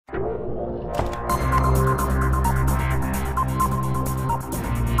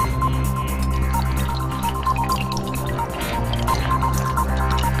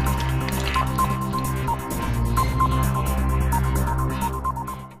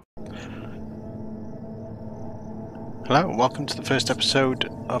Hello and welcome to the first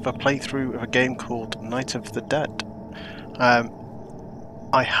episode of a playthrough of a game called Night of the Dead.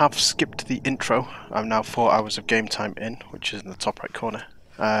 I have skipped the intro. I'm now 4 hours of game time in, which is in the top right corner.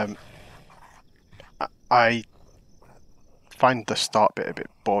 I find the start bit a bit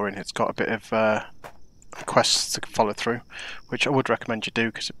boring. It's got a bit of quests to follow through, which I would recommend you do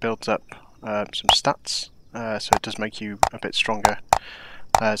because it builds up some stats, so it does make you a bit stronger.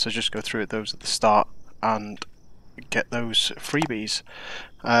 So just go through those at the start and get those freebies.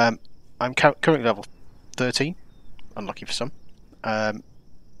 I'm currently level 13, unlucky for some, and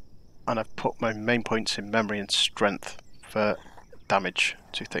I've put my main points in memory and strength for damage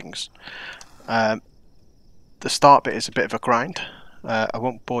to things. The start bit is a bit of a grind. I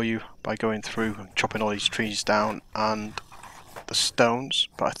won't bore you by going through and chopping all these trees down and the stones,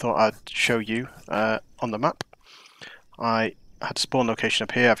 but I thought I'd show you on the map. I had a spawn location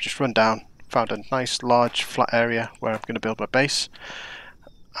up here. I've just run down, found a nice large flat area where I'm going to build my base,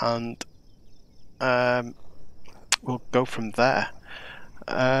 and we'll go from there.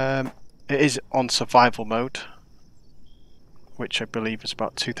 It is on survival mode, which I believe is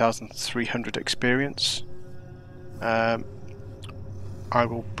about 2,300 experience. I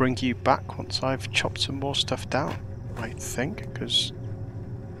will bring you back once I've chopped some more stuff down, I think, because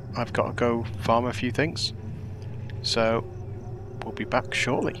I've got to go farm a few things. So we'll be back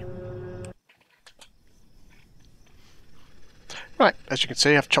shortly. Right, as you can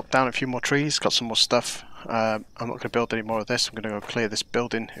see, I've chopped down a few more trees, got some more stuff. I'm not going to build any more of this. I'm going to go clear this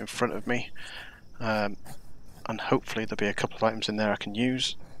building in front of me, and hopefully there'll be a couple of items in there I can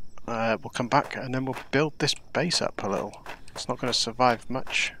use. We'll come back and then we'll build this base up a little. It's not going to survive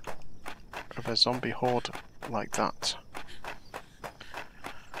much of a zombie horde like that.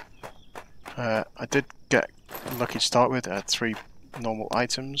 I did get lucky to start with. I had 3 normal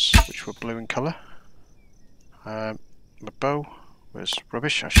items which were blue in colour. My bow was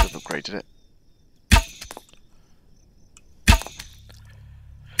rubbish, I should have upgraded it.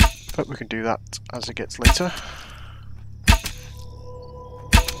 But we can do that as it gets later.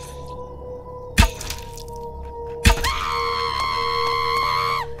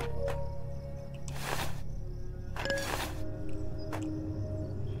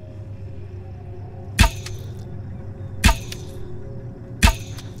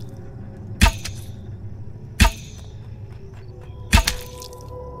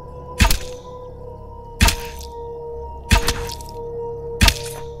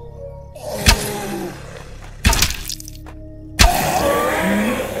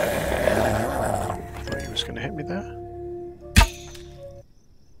 Going to hit me there.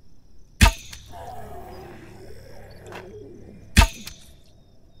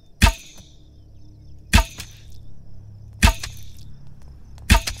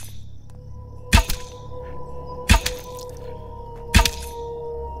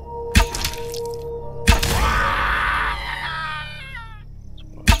 It's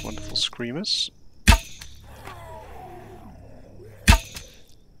one of those wonderful screamers.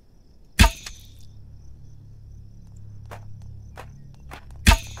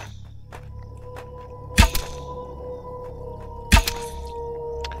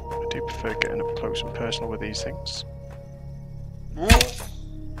 I do prefer getting up close and personal with these things. Might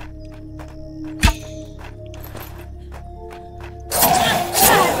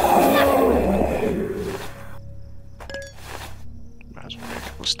as well make a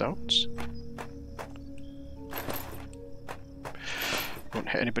couple of stones. Won't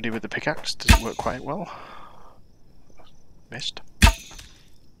hit anybody with the pickaxe, doesn't work quite well. Missed.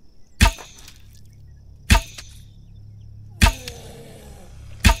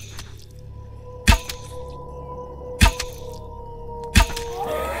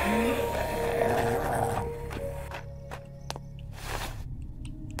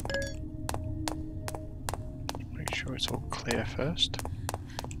 Sure it's all clear first.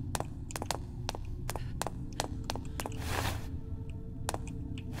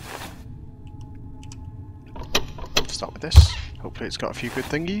 Start with this. Hopefully it's got a few good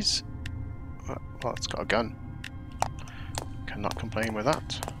thingies. Well, it's got a gun. Cannot complain with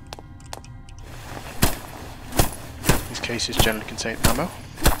that. These cases generally contain ammo.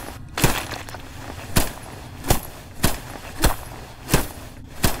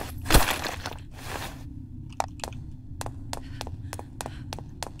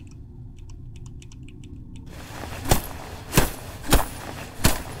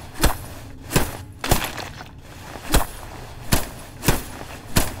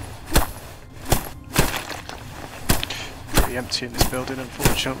 Empty in this building,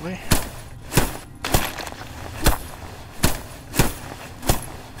 unfortunately.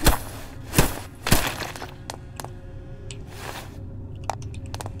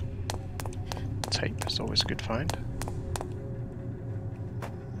 tape is always a good find.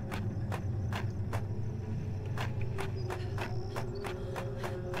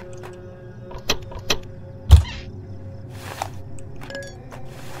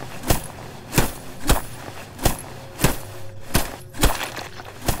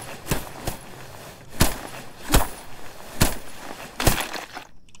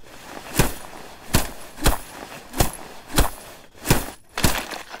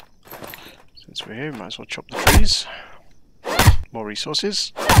 Since we're here, we might as well chop the trees. More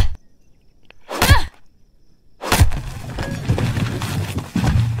resources.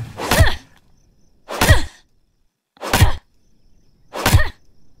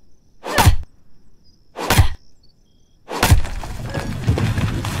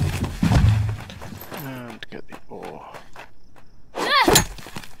 And get the ore.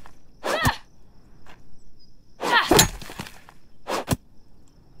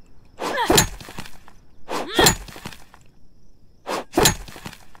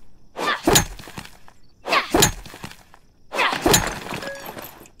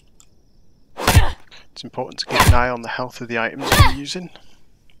 It's important to keep an eye on the health of the items you're using.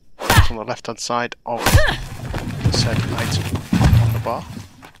 It's on the left hand side of said item on the bar.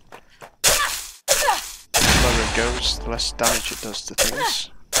 The lower it goes, the less damage it does to things.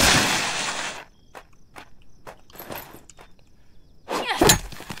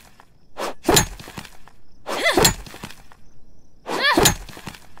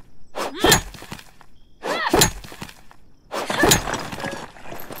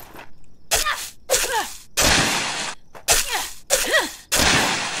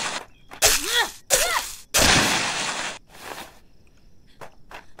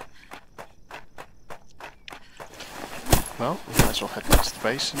 Well, we might as well head back to the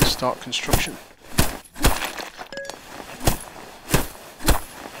base and start construction.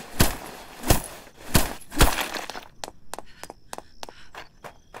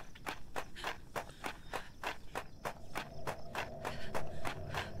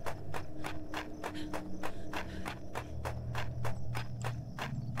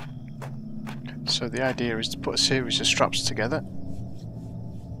 So the idea is to put a series of straps together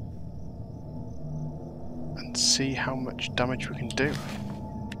and see how much damage we can do.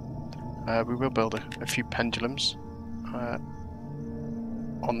 We will build a few pendulums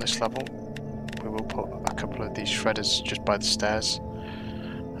on this level. We will put a couple of these shredders just by the stairs.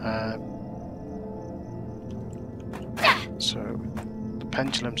 So the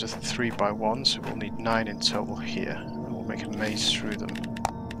pendulums are 3x1, so we'll need 9 in total here, and we'll make a maze through them.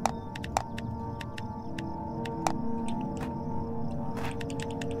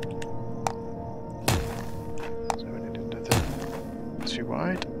 So we need another 2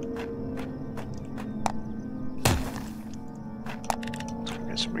 wide. Let's go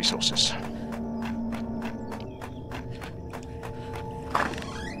get some resources.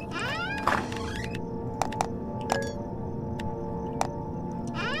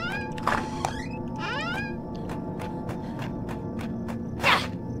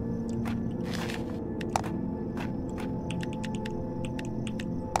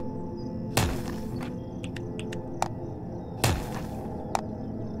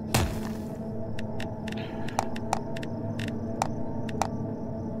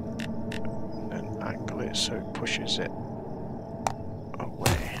 So it pushes it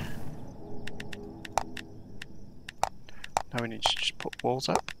away. Now we need to just put walls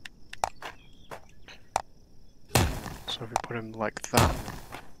up. So if we put them like that,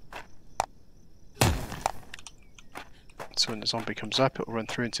 so when the zombie comes up, it will run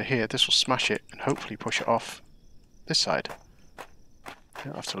through into here. This will smash it and hopefully push it off this side.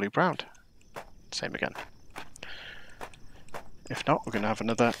 You'll have to loop round. Same again. If not, we're going to have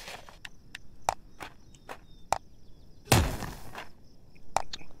another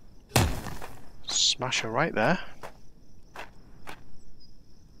smasher right there,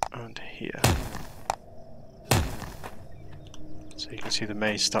 and here. So you can see the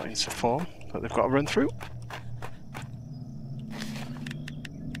maze starting to form that they've got to run through.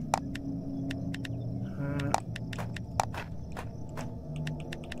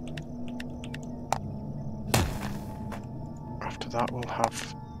 After that we'll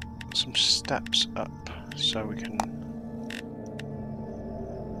have some steps up so we can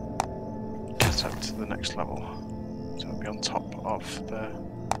up to the next level, so it'll be on top of the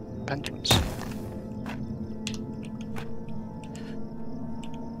pendulums,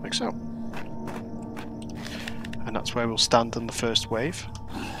 like so. And that's where we'll stand on the first wave.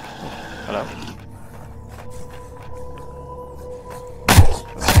 Oh, hello.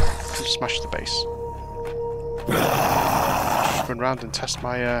 Let's smash the base. Just run around and test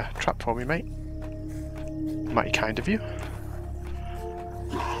my trap for me, mate. Mighty kind of you.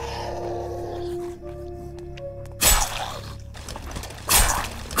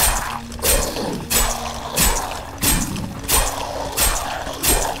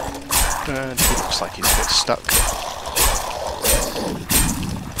 And he looks like he's a bit stuck.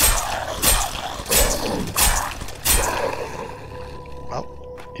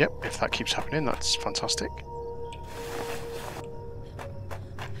 Well, yep, if that keeps happening, that's fantastic.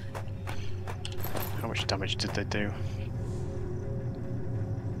 How much damage did they do?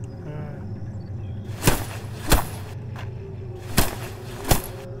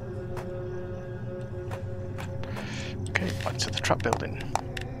 Okay, back to the trap building.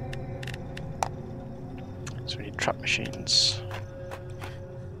 So we need trap machines.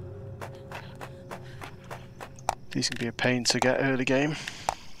 These can be a pain to get early game.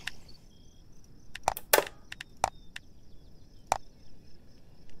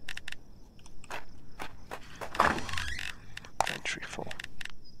 Entry full.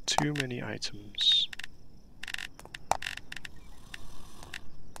 Too many items.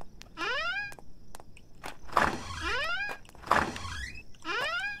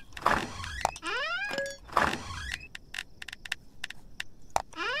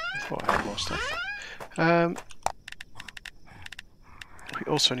 Stuff.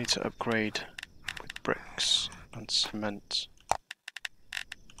 We also need to upgrade with bricks and cement.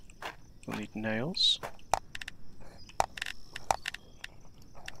 We'll need nails.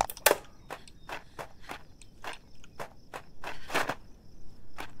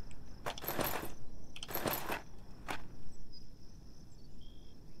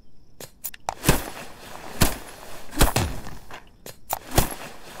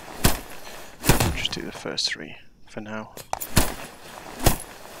 Do the first three for now.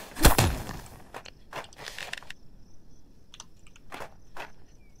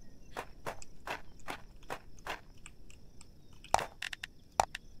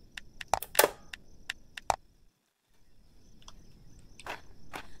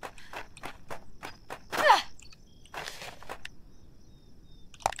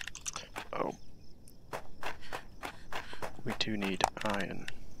 Oh, we do need iron.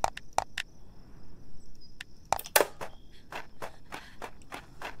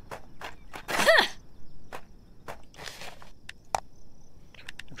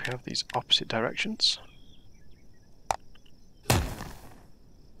 We have these opposite directions.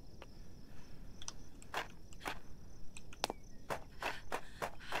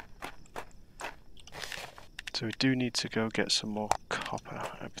 So we do need to go get some more copper,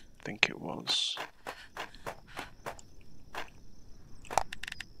 I think it was.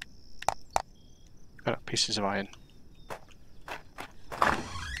 Oh, pieces of iron.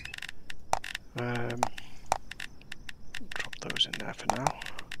 Drop those in there for now.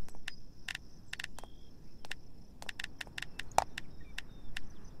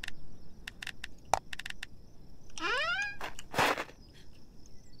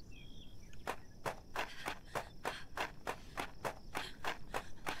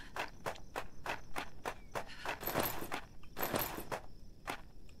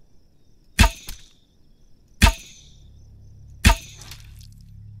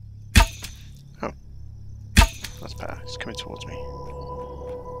 That's better, it's coming towards me.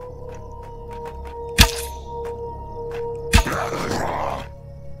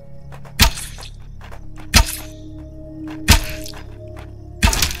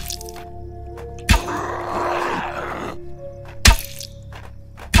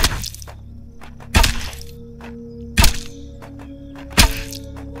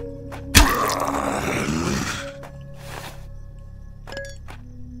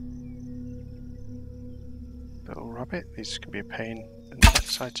 Little rabbit, these can be a pain in the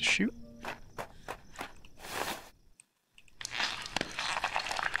backside to shoot.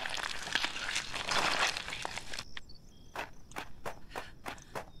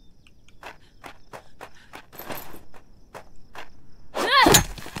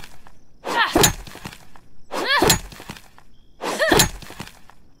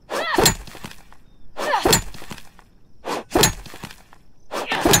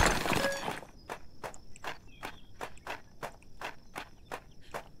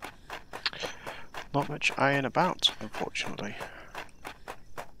 Not much iron about, unfortunately.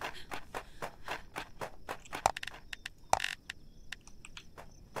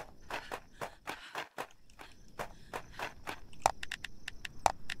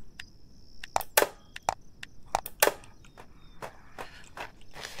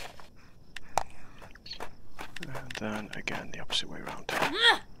 And then again the opposite way around.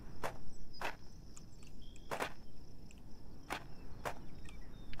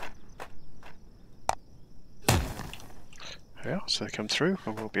 we are, so they come through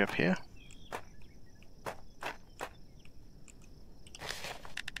and we'll be up here.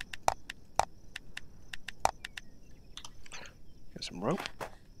 Get some rope.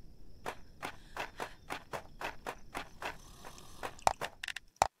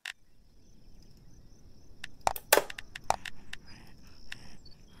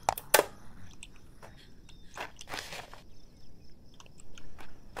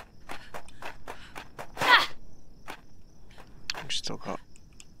 We've still got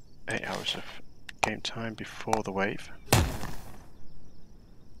 8 hours of game time before the wave.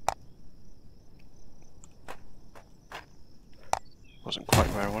 Wasn't quite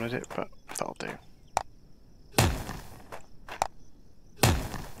where I wanted it, but that'll do.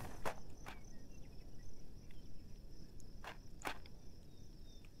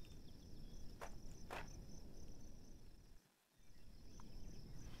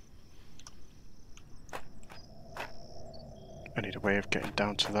 I need a way of getting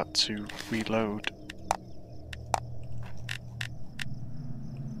down to that to reload.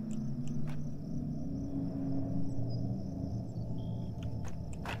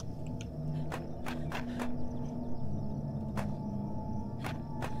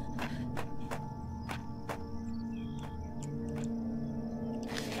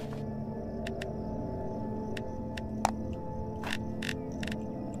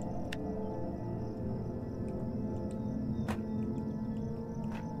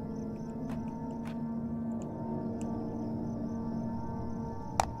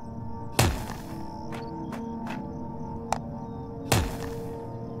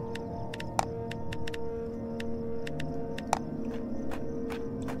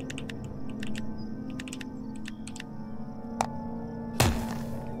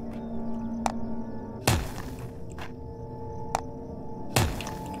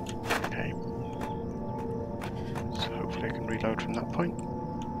 Reload from that point.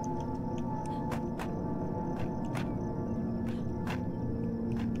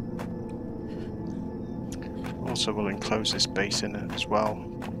 Also, we'll enclose this basin as well,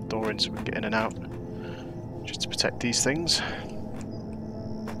 door in so we can get in and out, just to protect these things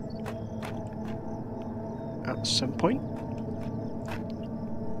at some point.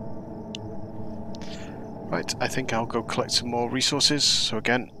 Right, I think I'll go collect some more resources, so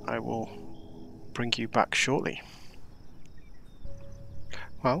again, I will bring you back shortly.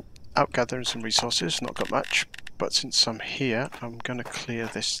 Well, out gathering some resources, not got much, but since I'm here, I'm going to clear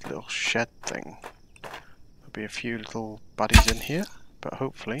this little shed thing. There'll be a few little buddies in here, but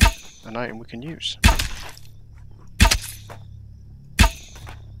hopefully an item we can use.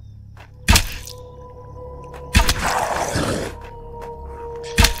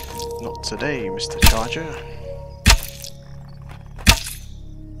 Not today, Mr. Charger.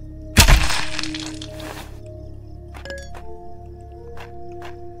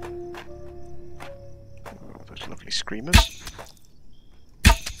 Screamers.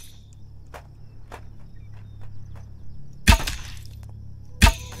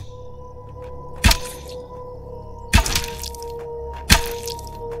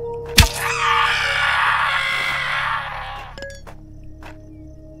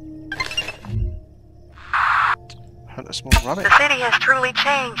 Hunt a small rabbit. The city has truly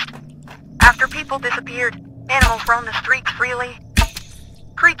changed. After people disappeared, animals roam the streets freely.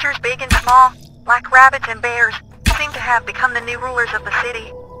 Creatures big and small, like rabbits and bears, seem to have become the new rulers of the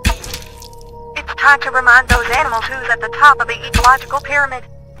city. It's time to remind those animals who's at the top of the ecological pyramid.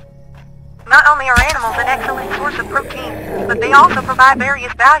 Not only are animals an excellent source of protein, but they also provide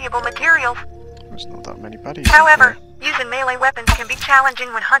various valuable materials. There's not that many buddies. However, using melee weapons can be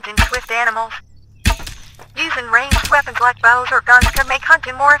challenging when hunting swift animals. Using ranged weapons like bows or guns can make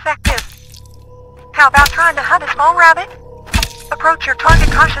hunting more effective. How about trying to hunt a small rabbit? Approach your target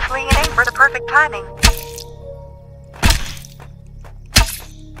cautiously and aim for the perfect timing.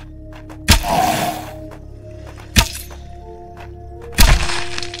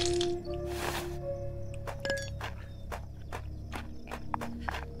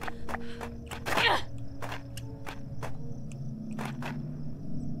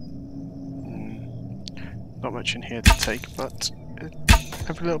 Not much in here to take, but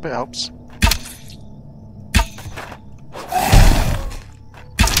every little bit helps.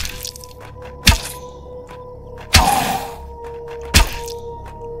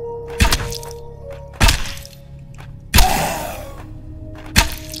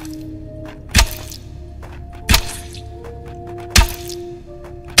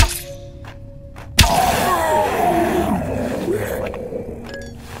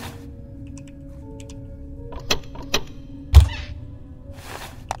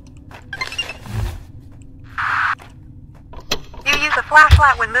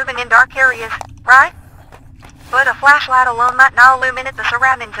 moving in dark areas, right? But a flashlight alone might not illuminate the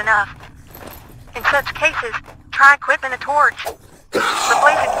surroundings enough. In such cases, try equipping a torch. The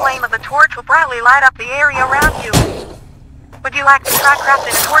blazing flame of the torch will brightly light up the area around you. Would you like to try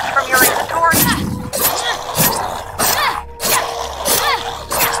crafting a torch from your inventory?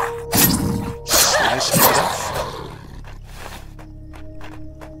 Nice enough.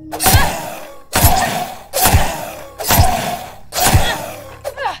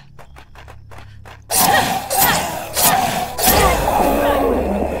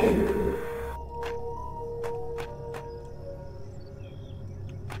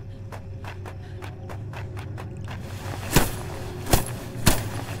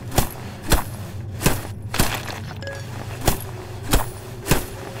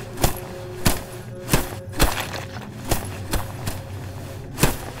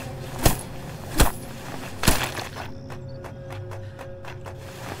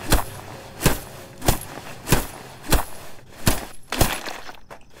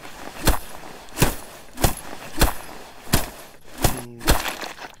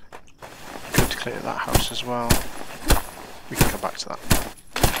 Clear that house as well. We can come back to that.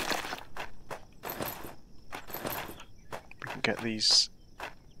 We can get these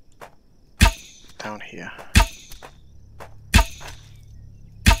down here.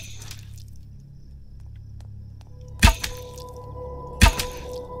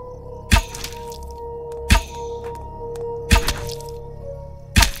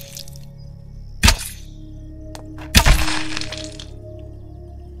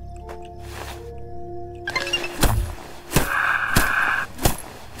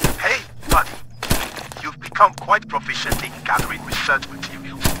 Quite proficient in gathering research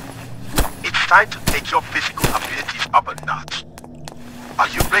materials. It's time to take your physical abilities up a notch. Are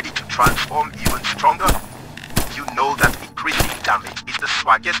you ready to transform even stronger? You know that increasing damage is the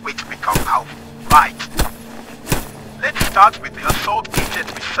swaggiest way to become alpha, right? Let's start with the assault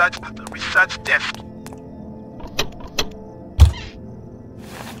agent research at the research desk.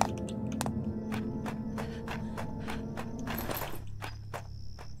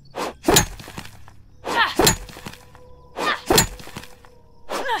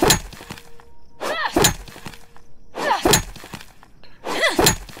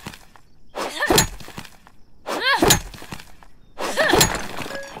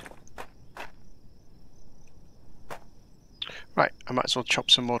 Right, I might as well chop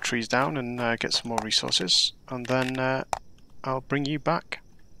some more trees down and get some more resources, and then I'll bring you back.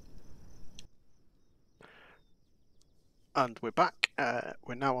 And we're back.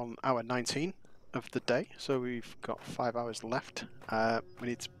 We're now on hour 19 of the day, so we've got 5 hours left. We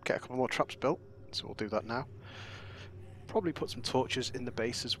need to get a couple more traps built, so we'll do that now. Probably put some torches in the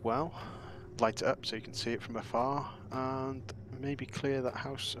base as well, light it up so you can see it from afar, and maybe clear that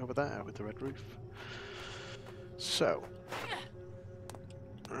house over there with the red roof. So,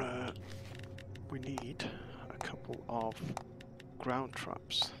 we need a couple of ground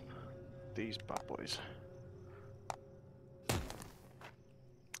traps, these bad boys.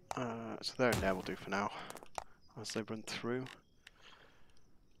 So they're in there, will do for now, as they run through.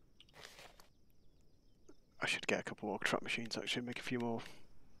 I should get a couple more trap machines actually, make a few more.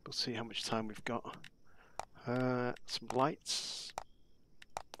 We'll see how much time we've got. Some lights.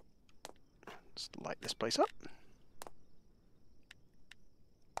 Let's light this place up.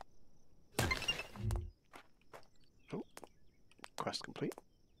 Oh, quest complete.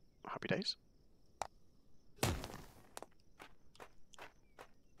 Happy days.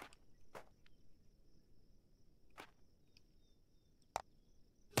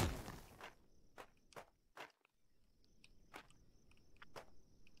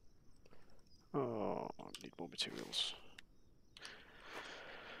 Oh, I need more materials.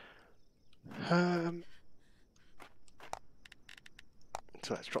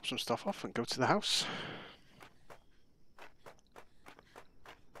 So let's drop some stuff off and go to the house.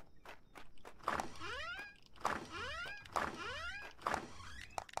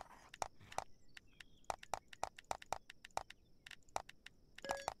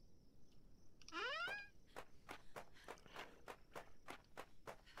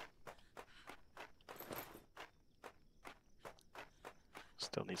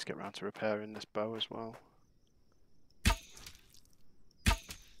 Still need to get around to repairing this bow as well.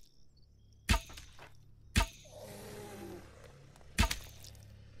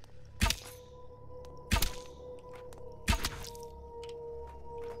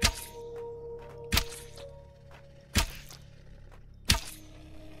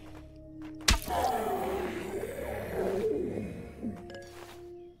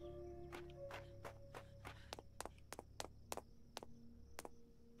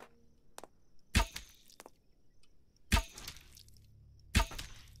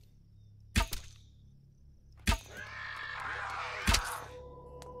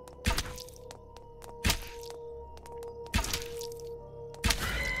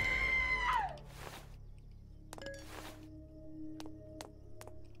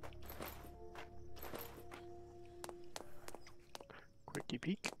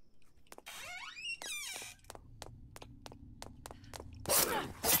 peek.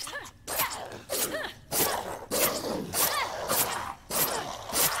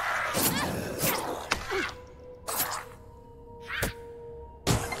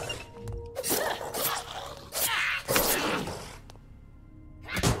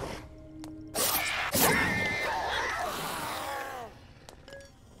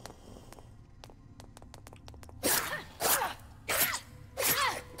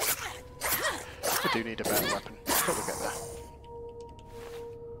 I do need a better weapon, but we'll get there.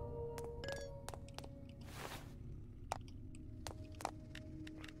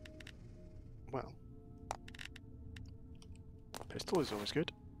 Well, pistol is always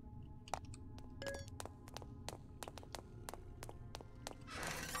good.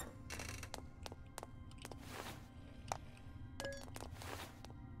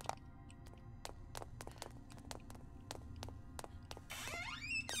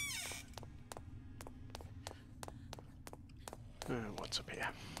 What's up here?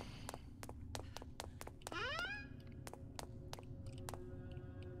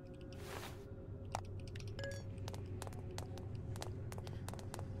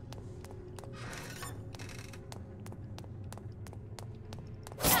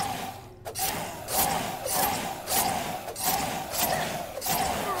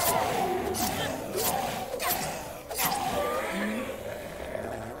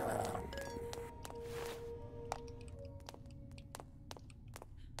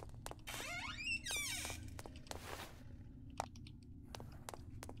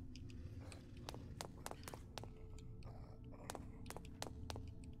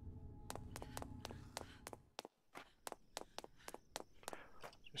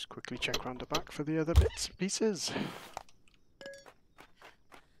 Just quickly check round the back for the other bits and pieces.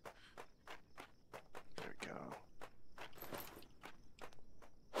 There we go.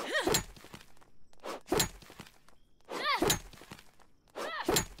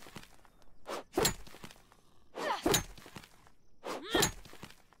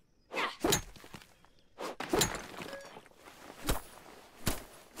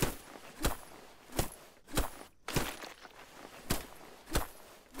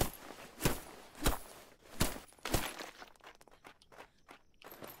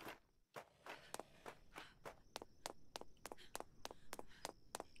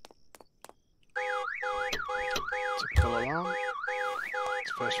 Typical alarm.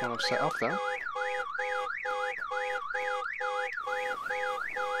 It's the first one I've set off though.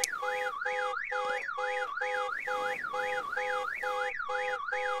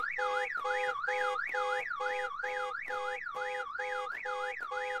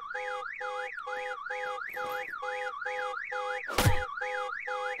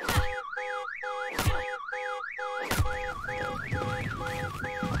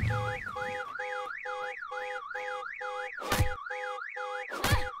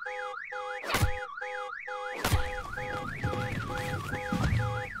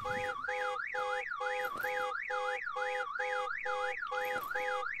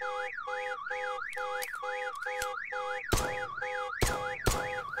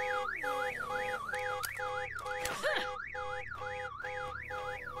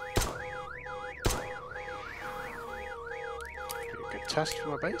 Good test for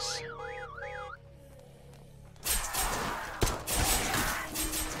my base.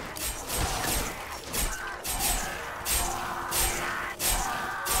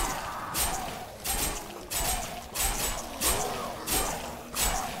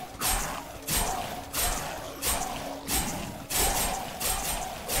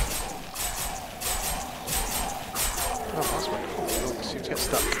 Oh, that's wonderful. Oh, the suits get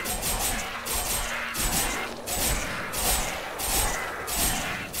stuck.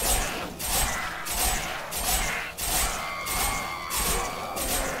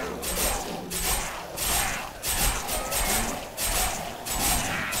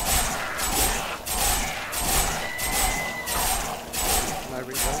 Can I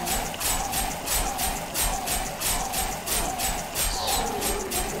reload?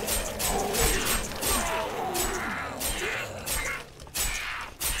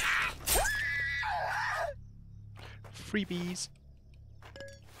 Freebies.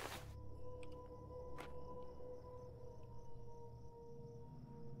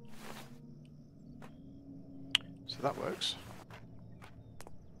 So that works.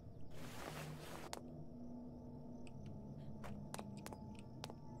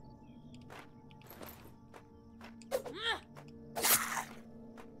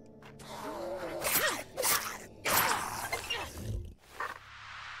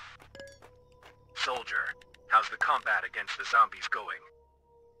 Soldier, how's the combat against the zombies going?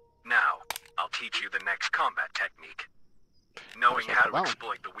 Now, I'll teach you the next combat technique. Knowing how to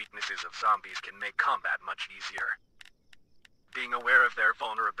exploit the weaknesses of zombies can make combat much easier. Being aware of their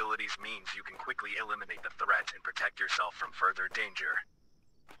vulnerabilities means you can quickly eliminate the threat and protect yourself from further danger.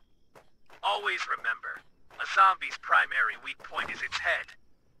 Always remember, a zombie's primary weak point is its head.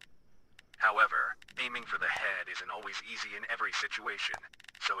 However, aiming for the head isn't always easy in every situation,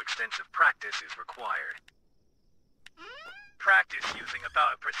 so extensive practice is required. Practice using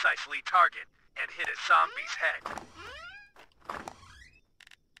about a precisely target and hit a zombie's head.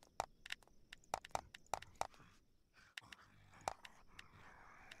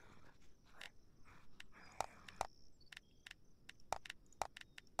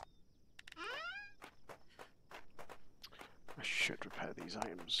 I should repair these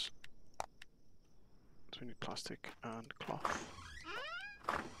items. So we need plastic and cloth.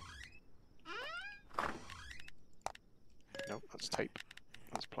 Nope, that's tape.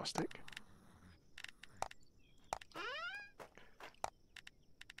 That's plastic.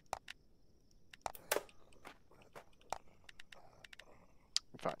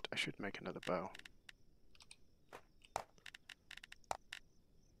 In fact, I should make another bow.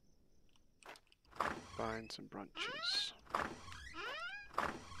 Vines and branches.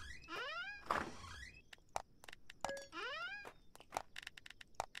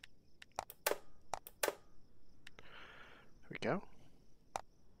 There we go.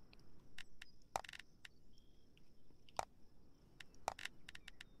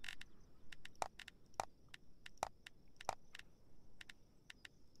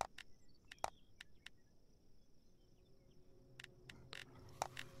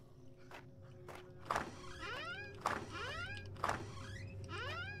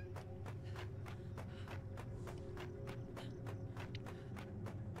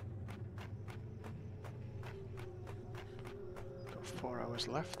 Got 4 hours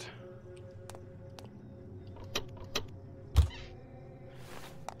left.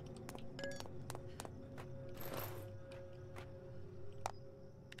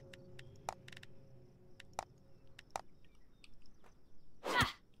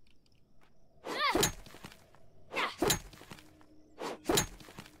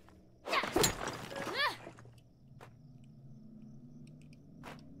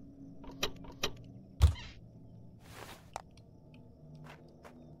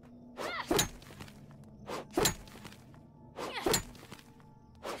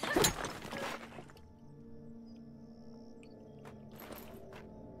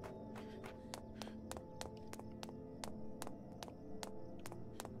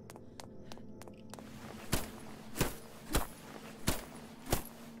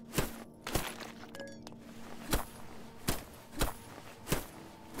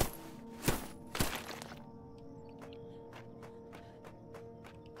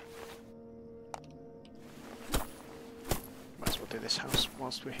 Do this house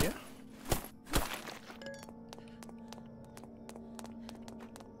whilst we're here.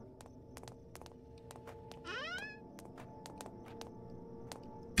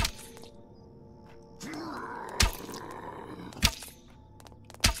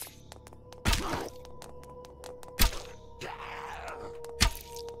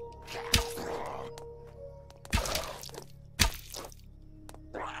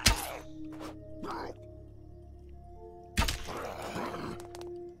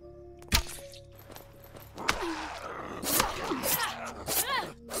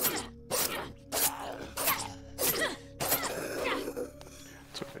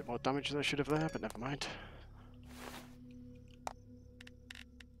 More damage than I should have there, but never mind.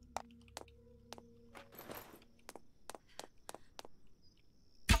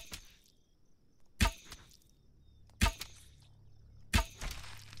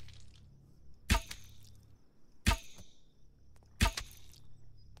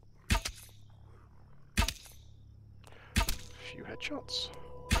 A few headshots.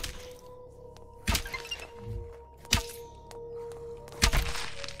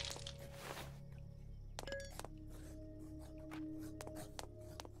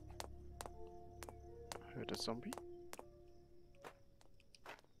 Heard a zombie.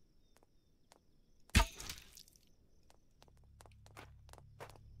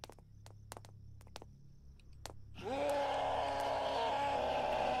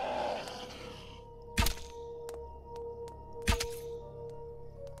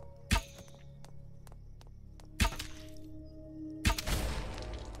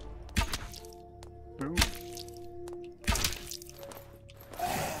 Boom.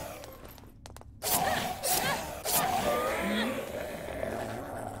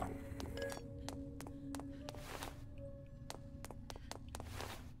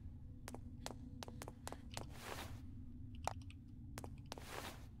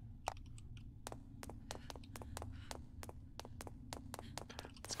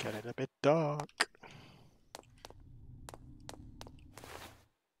 Getting a bit dark.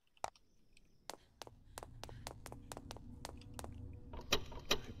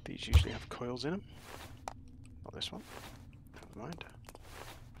 These usually have coils in them. Not this one. Never mind.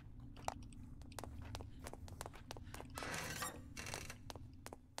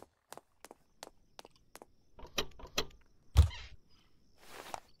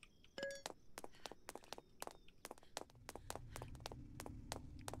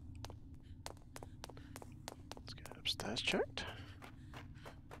 Let's get upstairs checked.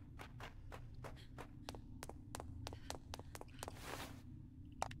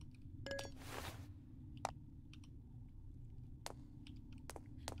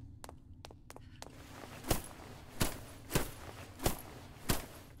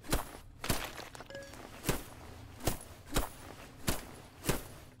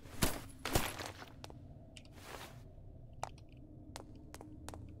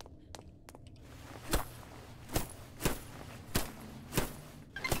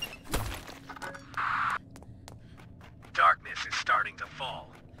 Darkness is starting to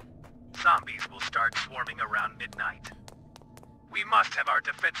fall. Zombies will start swarming around midnight. We must have our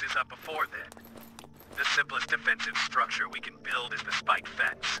defenses up before then. The simplest defensive structure we can build is the spike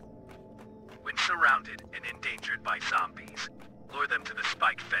fence. When surrounded and endangered by zombies, lure them to the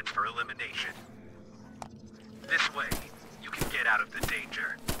spike fence for elimination. This way, you can get out of the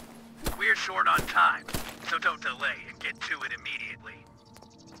danger. We're short on time, so don't delay and get to it immediately.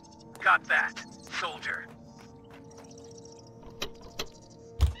 Got that, soldier?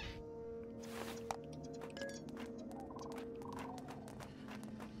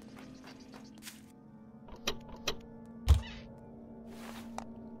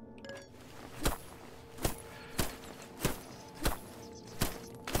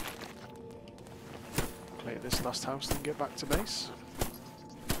 Clear this last house and get back to base.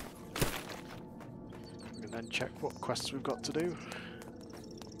 We can then check what quests we've got to do.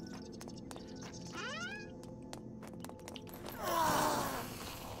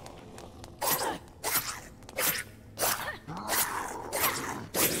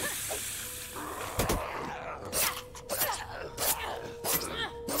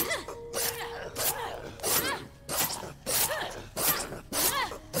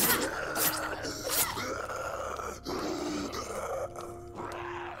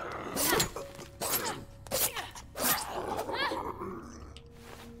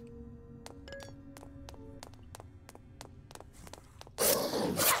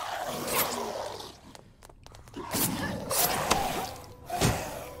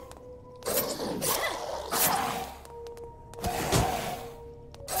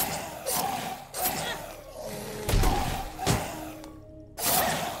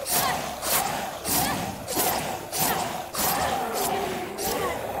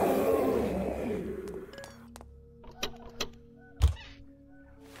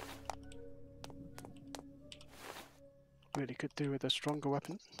 Really could do with a stronger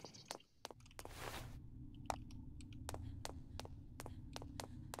weapon.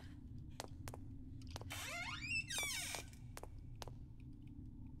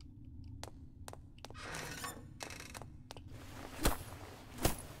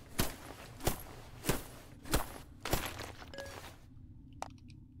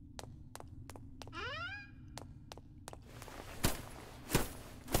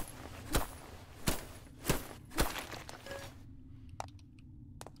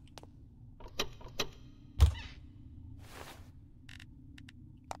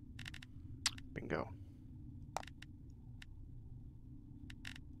 Bingo.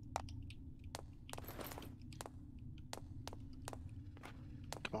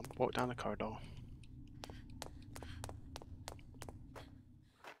 Come on, walk down the corridor.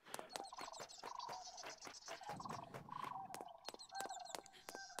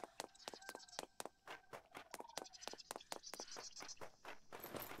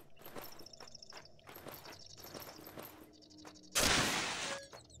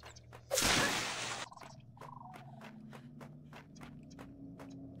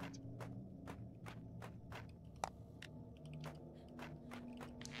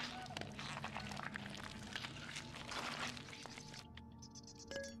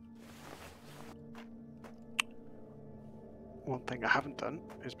 One thing I haven't done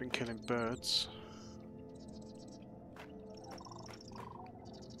has been killing birds.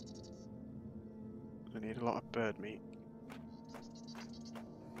 I need a lot of bird meat.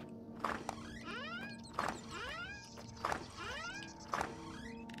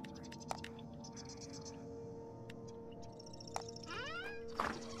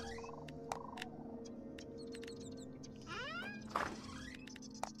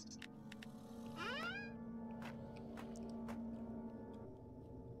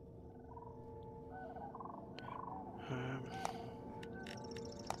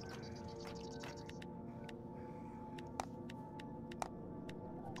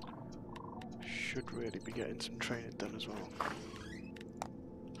 should really be getting some training done as well.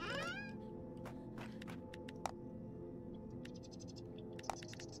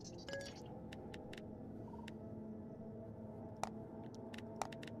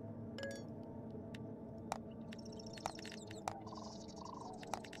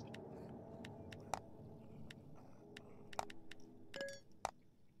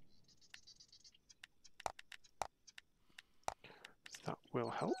 That will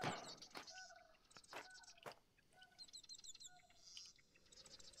help.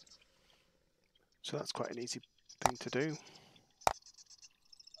 So that's quite an easy thing to do.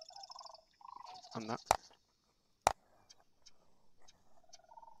 And that.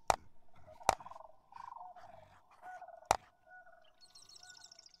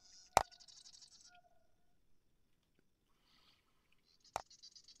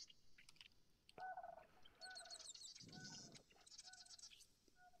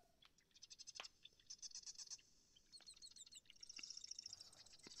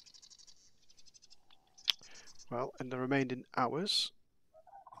 Well, in the remaining hours,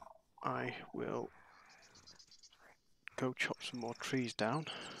 I will go chop some more trees down,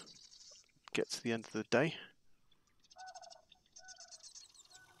 get to the end of the day.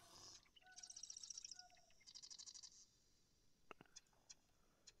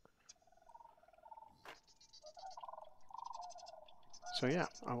 So yeah,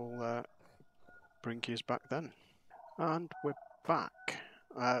 I will bring you back then. And we're back.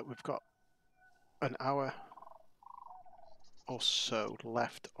 We've got an hour or so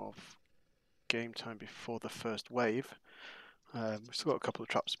left of game time before the first wave. We've still got a couple of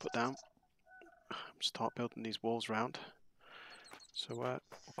traps to put down. Start building these walls round. So we'll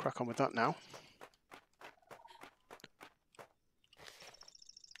crack on with that now.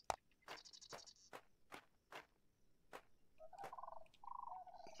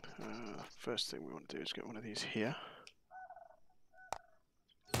 First thing we want to do is get one of these here.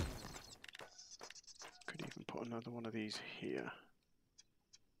 Could even put another one of these here.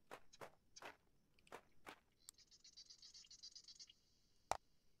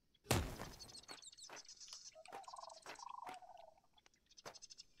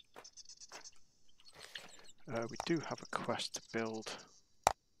 We do have a quest to build,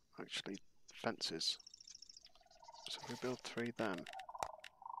 actually, fences. So we build 3 then.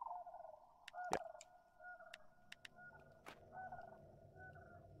 Yep.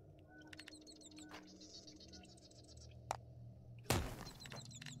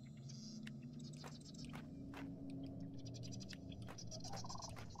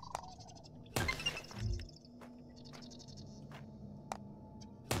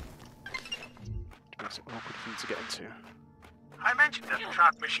 Makes it awkward for them to get into. I mentioned that the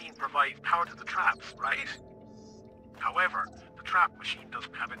trap machine provides power to the traps, right? However, the trap machine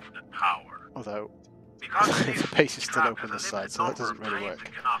doesn't have infinite power. Although, Because the base is still open this side, so that doesn't really work.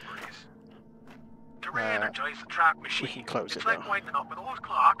 To re-energize the trap machine, we can close it's it like though. winding up an old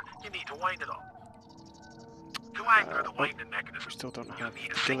clock, you need to wind it up. To anchor the winding mechanism, We still don't you have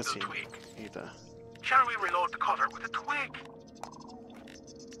need a single guillotine twig. either. Shall we reload the cutter with a twig?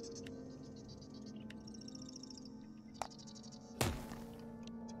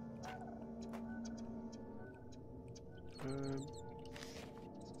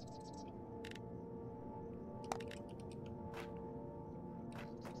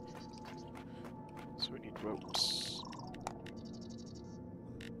 So we need ropes.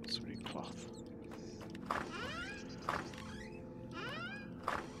 So we need cloth.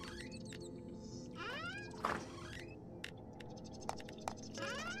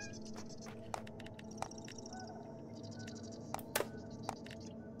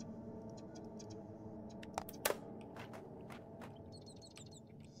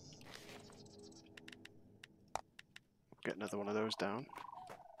 Get another one of those down.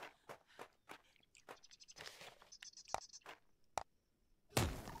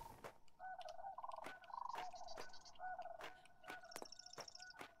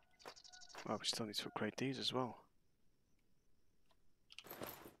 Oh, we still need to upgrade these as well.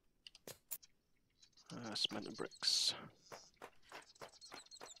 Cement and bricks.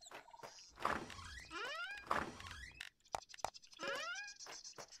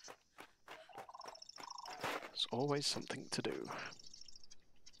 There's always something to do.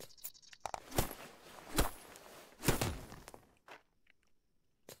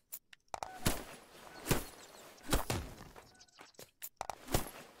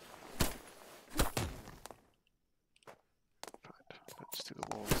 Let's do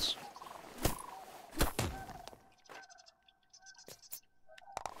the walls.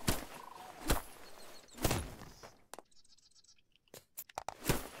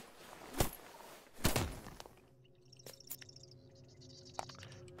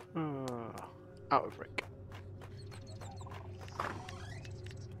 out of Rick.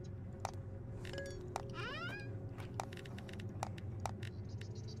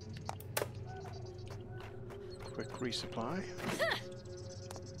 Quick resupply.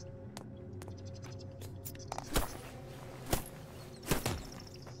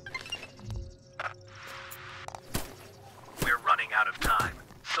 We're running out of time,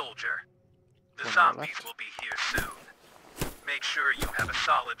 soldier. The zombies will be here soon. Make sure you have a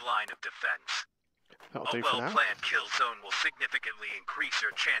solid line of defense. That'll A do for now. well-planned kill zone will significantly increase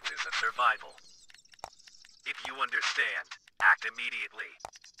your chances of survival. If you understand, act immediately.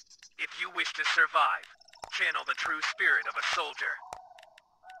 If you wish to survive, channel the true spirit of a soldier.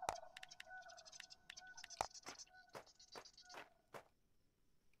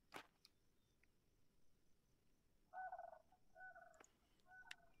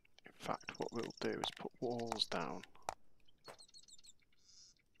 In fact, what we'll do is put walls down.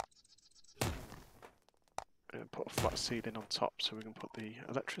 And put a flat ceiling on top so we can put the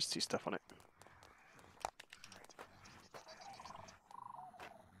electricity stuff on it.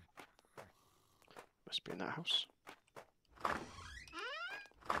 Must be in that house.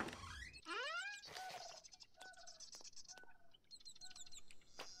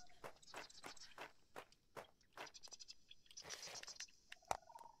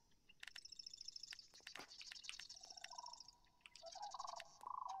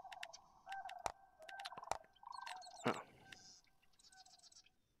 Oh.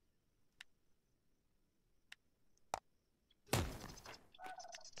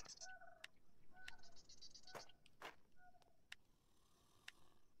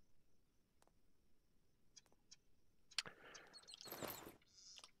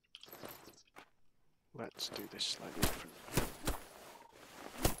 Let's do this slightly different.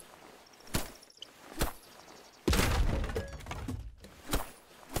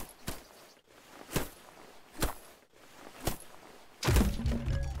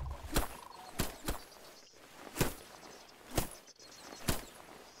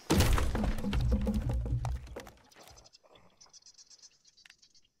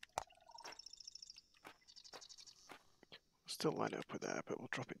 Still line it up with there, but we'll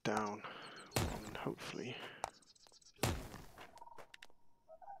drop it down and hopefully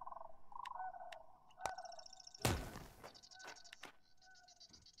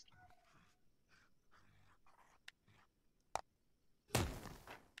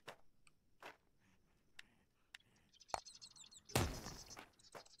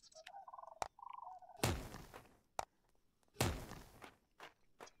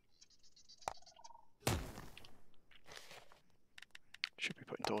should be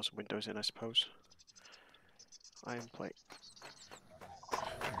putting doors and windows in, I suppose. Iron plate.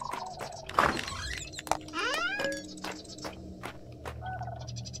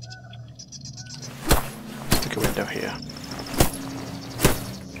 Stick a window here.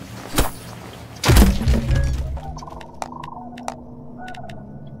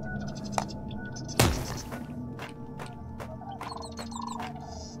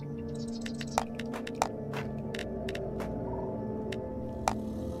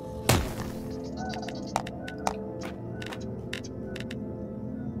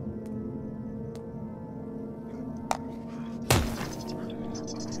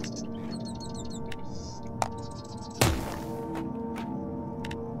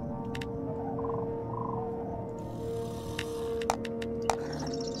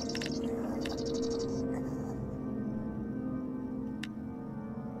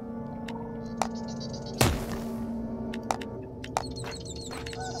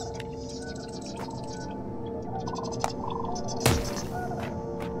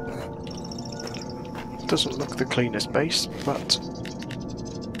 Doesn't look the cleanest base, but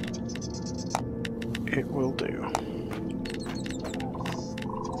it will do.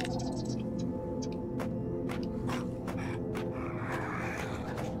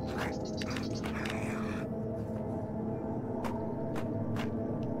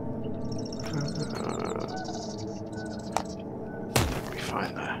 Be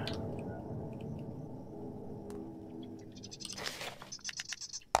fine there.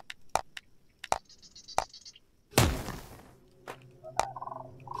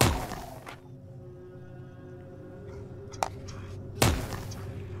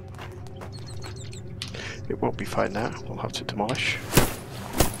 It won't be fine now, we'll have to demolish.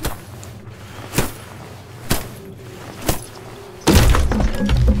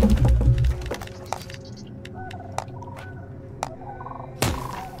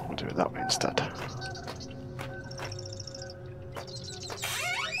 We'll do it that way instead.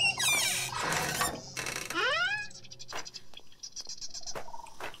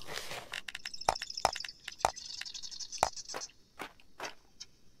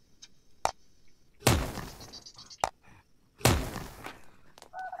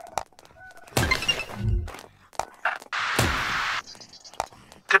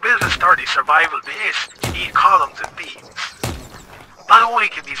 build a sturdy survival base, you need columns and beams. Not only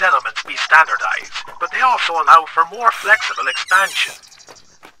can these elements be standardized, but they also allow for more flexible expansion.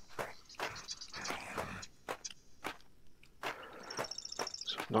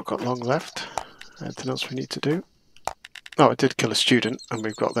 So we've not got long left. Anything else we need to do? Oh, I did kill a student, and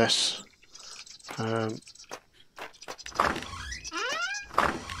we've got this.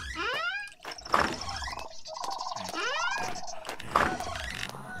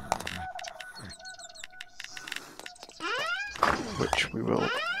 Which we will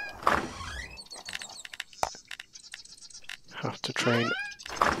have to train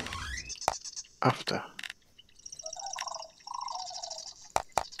after.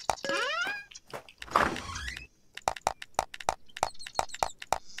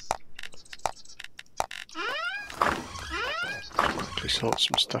 Quickly sort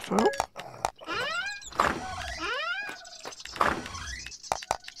some stuff out.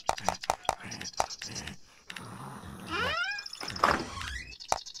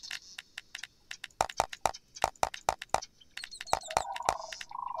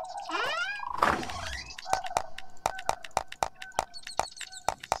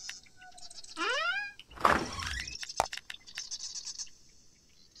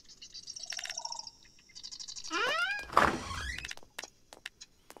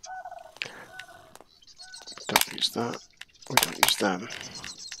 Don't use that. We don't use them.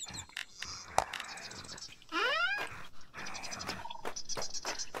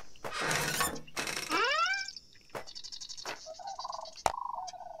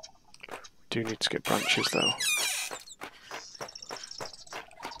 Do need to get branches though.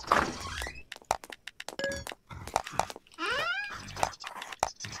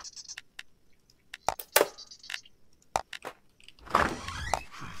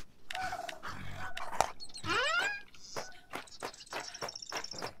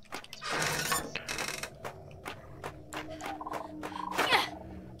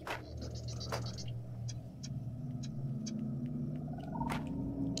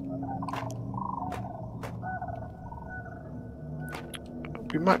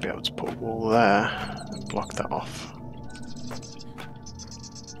 We might be able to put a wall there and block that off.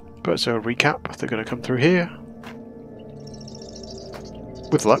 But so a recap, they're going to come through here.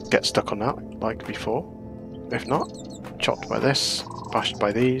 With luck, get stuck on that like before. If not, chopped by this, bashed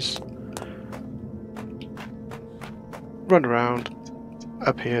by these. Run around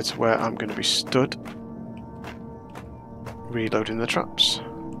up here to where I'm going to be stood, reloading the traps.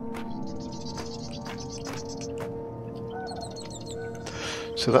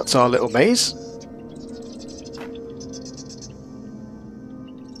 So that's our little maze.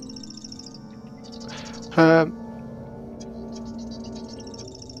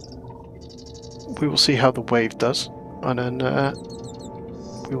 We will see how the wave does, and then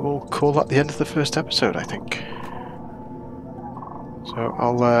we will call that the end of the first episode, I think. So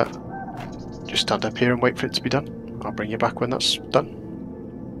I'll just stand up here and wait for it to be done. I'll bring you back when that's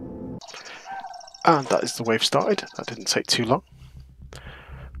done. And that is the wave started. That didn't take too long.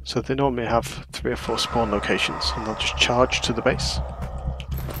 So they normally have 3 or 4 spawn locations, and they'll just charge to the base,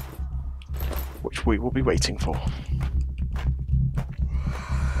 which we will be waiting for.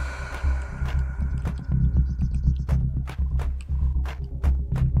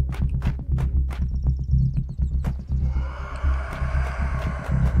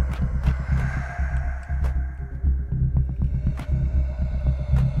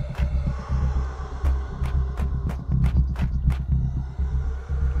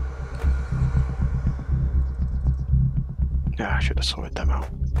 Yeah, I should have sorted them out.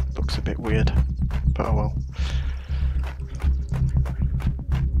 Looks a bit weird, but oh well.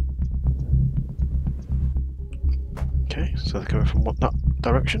 Okay, so they're coming from that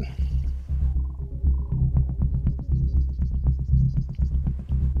direction.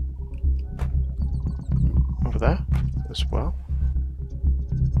 Over there as well.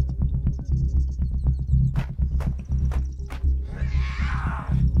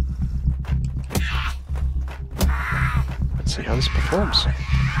 Let's see how this performs.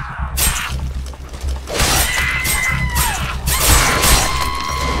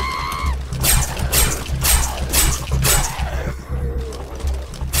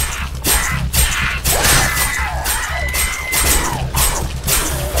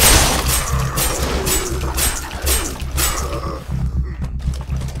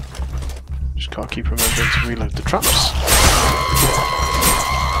 Just gotta keep remembering to reload the traps.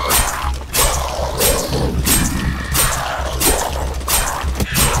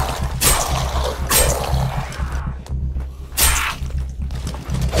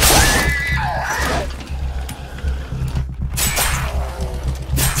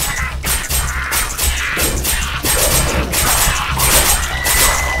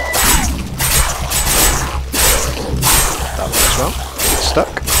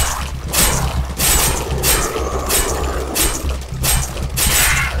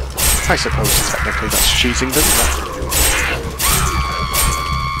 I suppose technically that's cheating, doesn't it?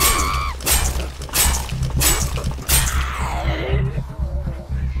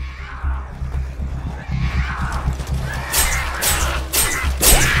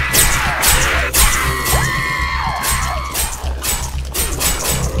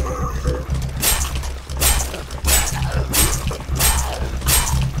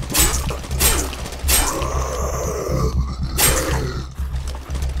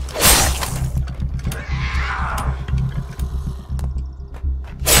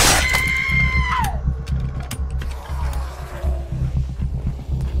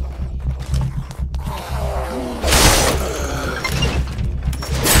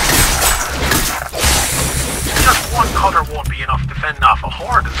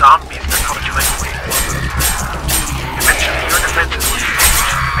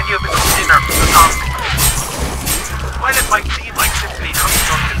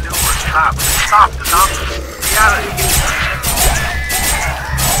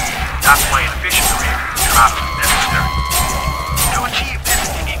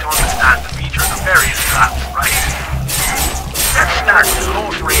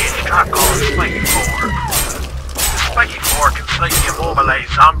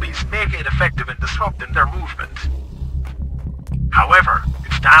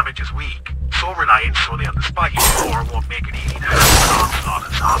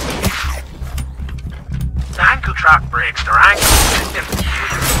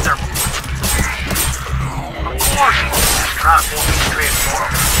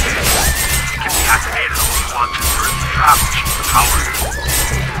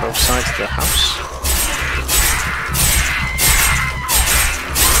 Both sides of the house.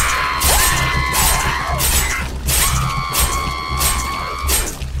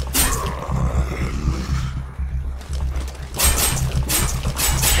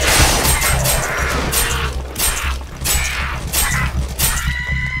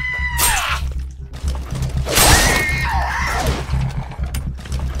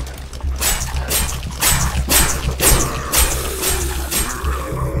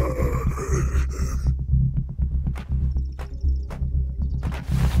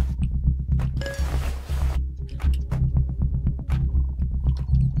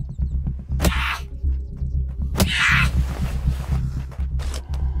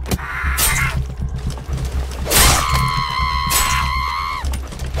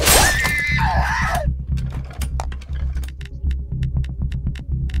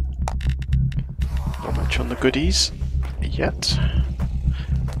 On the goodies yet. So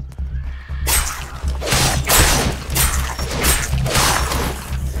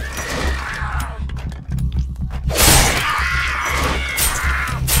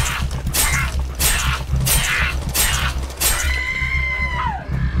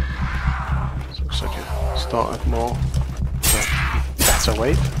looks like a start of more better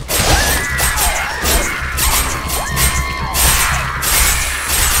wave.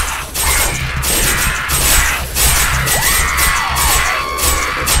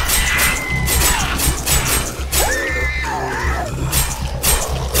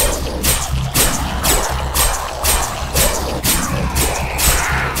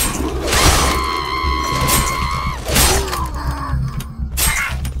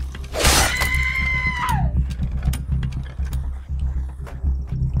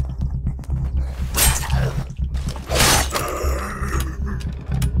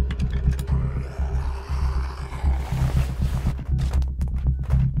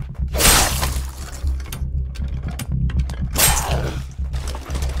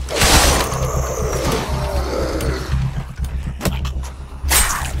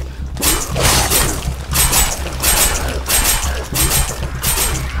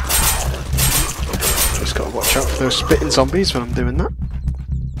 Watch out for those spitting zombies when I'm doing that.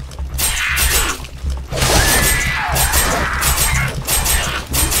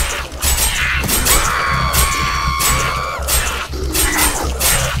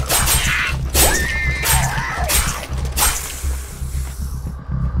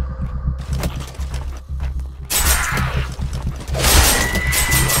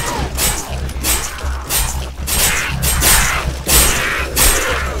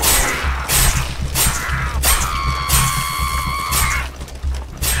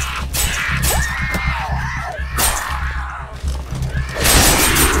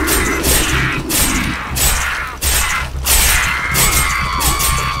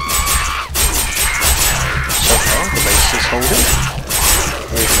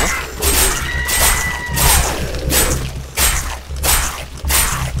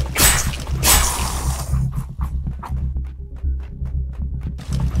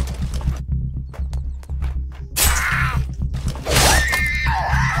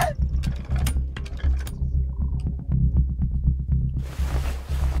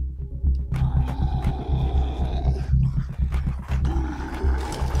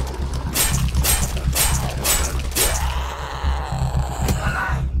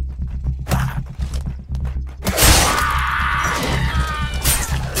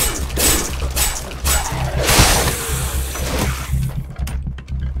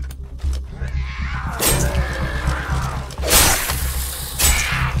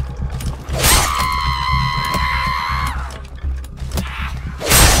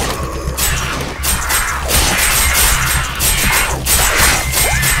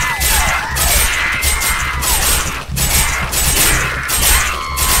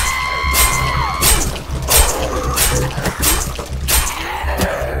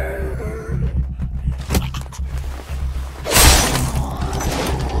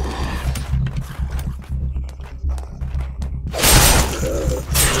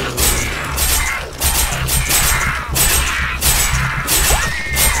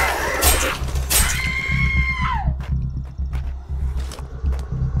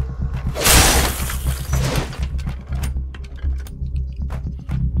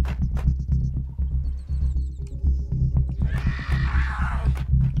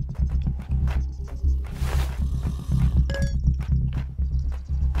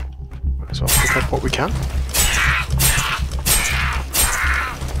 pick up what we can.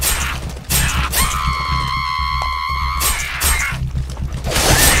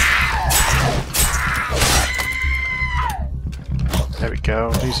 There we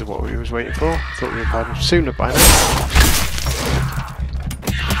go, these are what we was waiting for. Thought we'd have had them sooner by now.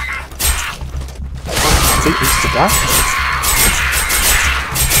 I think these to that.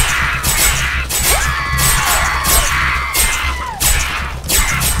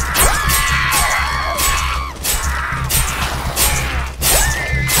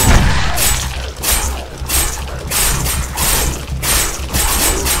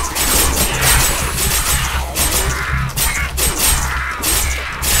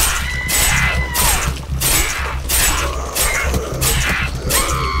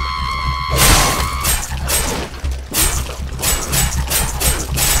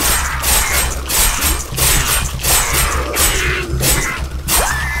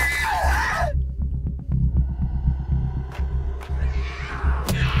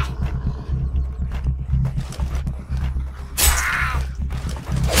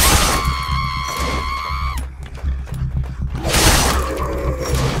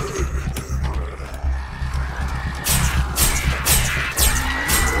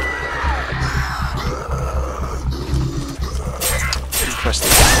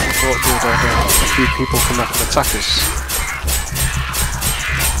 Interesting. I thought we'd have a few people come up and attack us.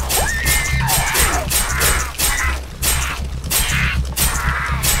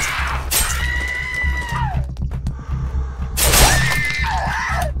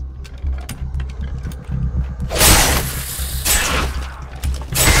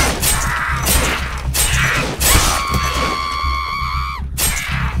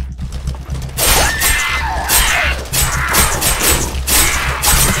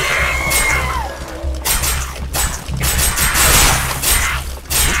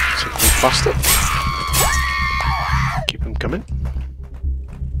 Faster. Keep them coming.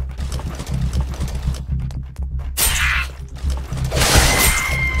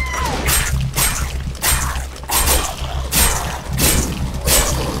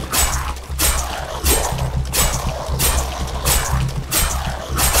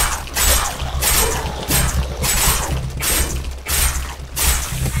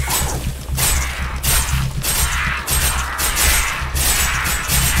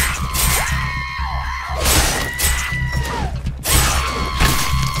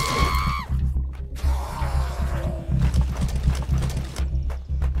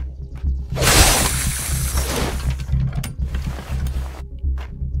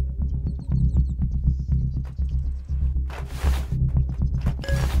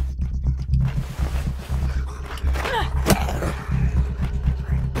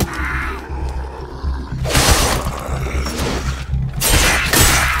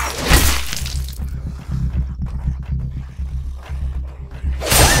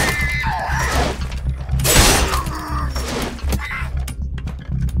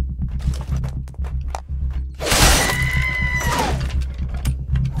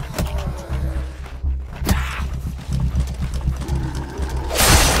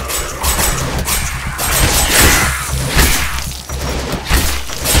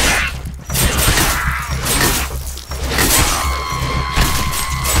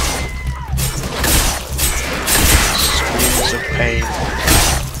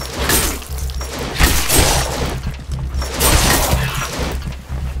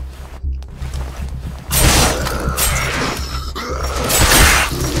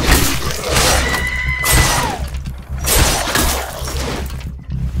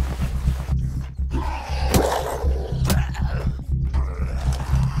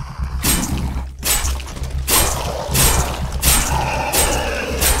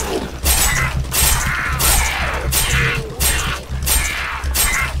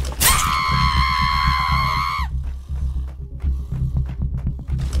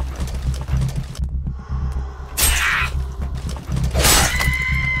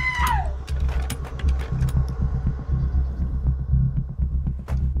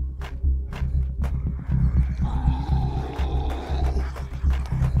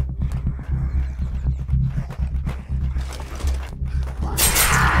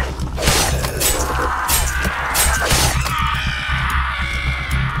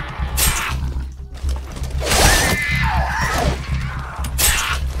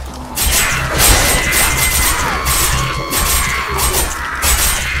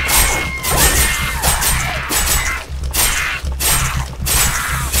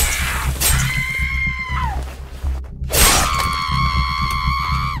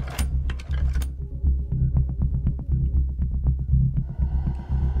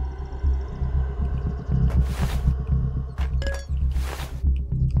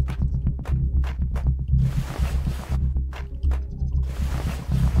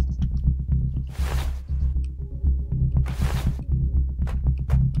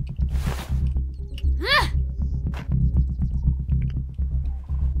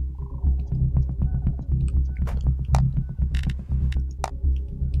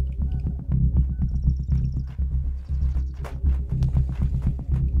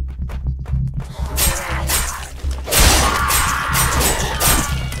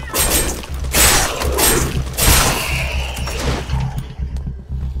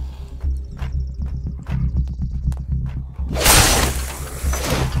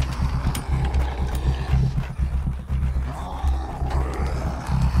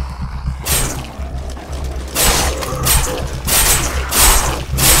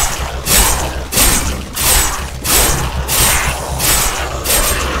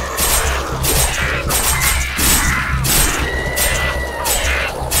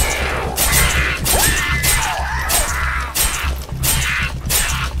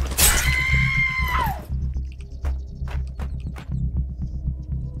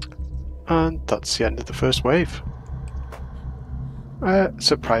 And that's the end of the first wave.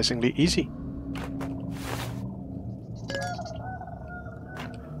 Surprisingly easy.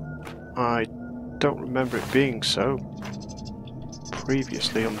 I don't remember it being so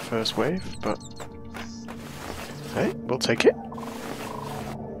previously on the first wave, but hey, we'll take it.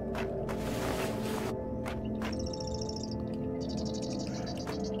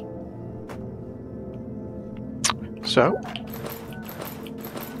 So,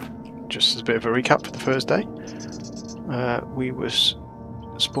 just as a bit of a recap for the first day, we was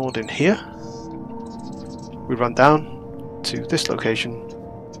spawned in here. We ran down to this location,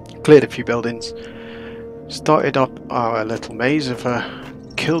 cleared a few buildings, started up our little maze of a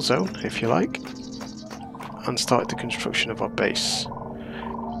kill zone, if you like, and started the construction of our base.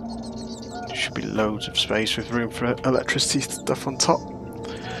 There should be loads of space with room for electricity stuff on top.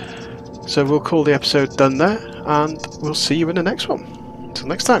 So we'll call the episode done there, and we'll see you in the next one. Until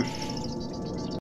next time.